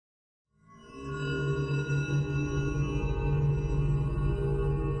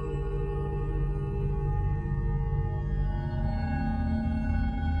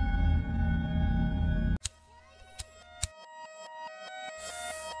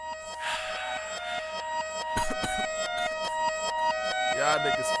Y'all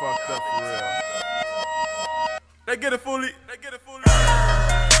niggas fucked up for real. They get it fully.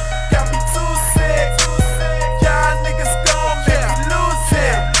 Got me too sick. Y'all niggas gon' make me lose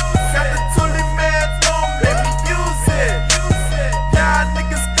it. Got the Toolie man gon' make me use it. Y'all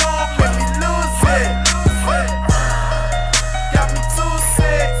niggas gon' make me lose it. Got me too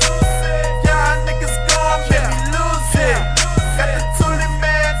sick. Y'all niggas gon' make me lose it. Got the Toolie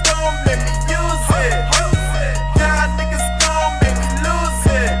man gon' make me use it. Y'all niggas gon' make me lose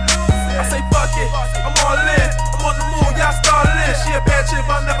it. I say fuck it, I'm all in. I'm on the move, y'all starlin'. She a bad chick,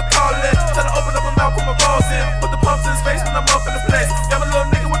 I'll never call it. Tell her open up her mouth, put my balls in. Put the pumps in his face when I'm up in the place. Got my little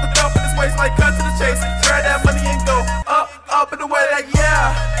nigga with the dump in his waist, like cut to the chase. Grab that money and go up and away, like yeah.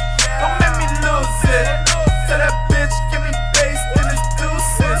 Don't make me lose it. Tell that bitch, give me face, then it's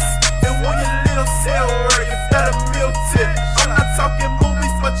deuces. And when your little sale work, you better milk tip. I'm not talking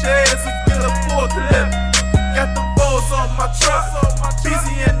movies, but your ass will get a full clip. Got the balls on my truck,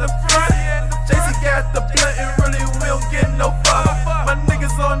 busy in the front. Jay-Z got the blunt and really we don't get no fuck. My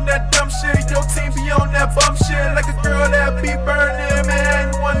niggas on that dumb shit, your team be on that bum shit. Like a girl that be burning, man, I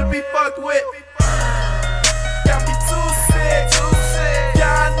ain't one to be fucked with. Got me too sick.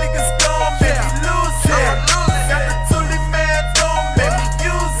 Y'all niggas gon' make me lose it. Got the Toolie man gon' make me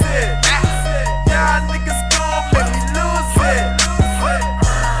use it. Y'all niggas gon' make me lose it.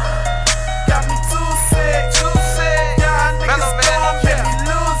 Got me too sick. Y'all niggas gon' make me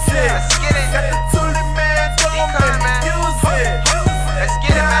lose it. Got the Toolie man gon' make me use it.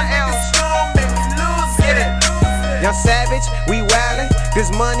 Y'all niggas gon' make me lose it. Young Savage, we wildin'. This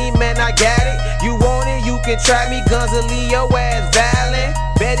money, man, I got it. You want it, you can try me. Guns will leave your ass violent.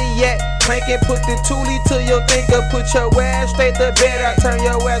 Better yet, crank and put the Toolie to your thinker. Put your ass straight to bed. I turn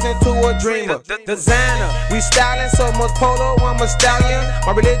your ass into a dreamer. Designer, we stylin' so much polo, I'm a stallion.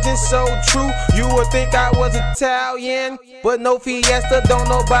 My religion's so true, you would think I was Italian. But no fiesta, don't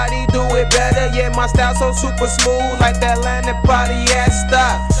nobody do it better. Yeah, my style so super smooth, like that Landon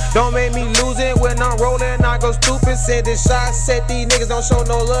polyester. Don't make me lose it when I'm rollin', I go stupid. Send this shot, set these niggas don't show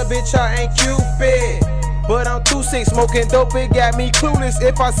no love, bitch, I ain't Cupid. But I'm 2-6, smoking dope, it got me clueless.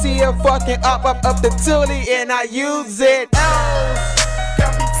 If I see a fucking up the Toolie and I use it. Oh.